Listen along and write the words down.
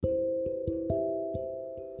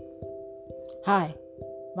Hi,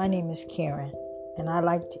 my name is Karen, and I'd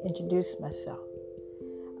like to introduce myself.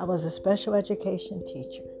 I was a special education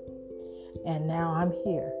teacher, and now I'm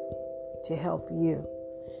here to help you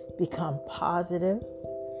become positive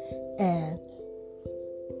and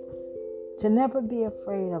to never be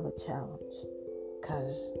afraid of a challenge,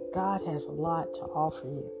 because God has a lot to offer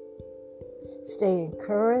you. Stay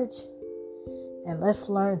encouraged, and let's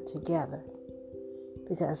learn together,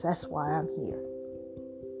 because that's why I'm here.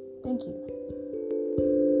 Thank you.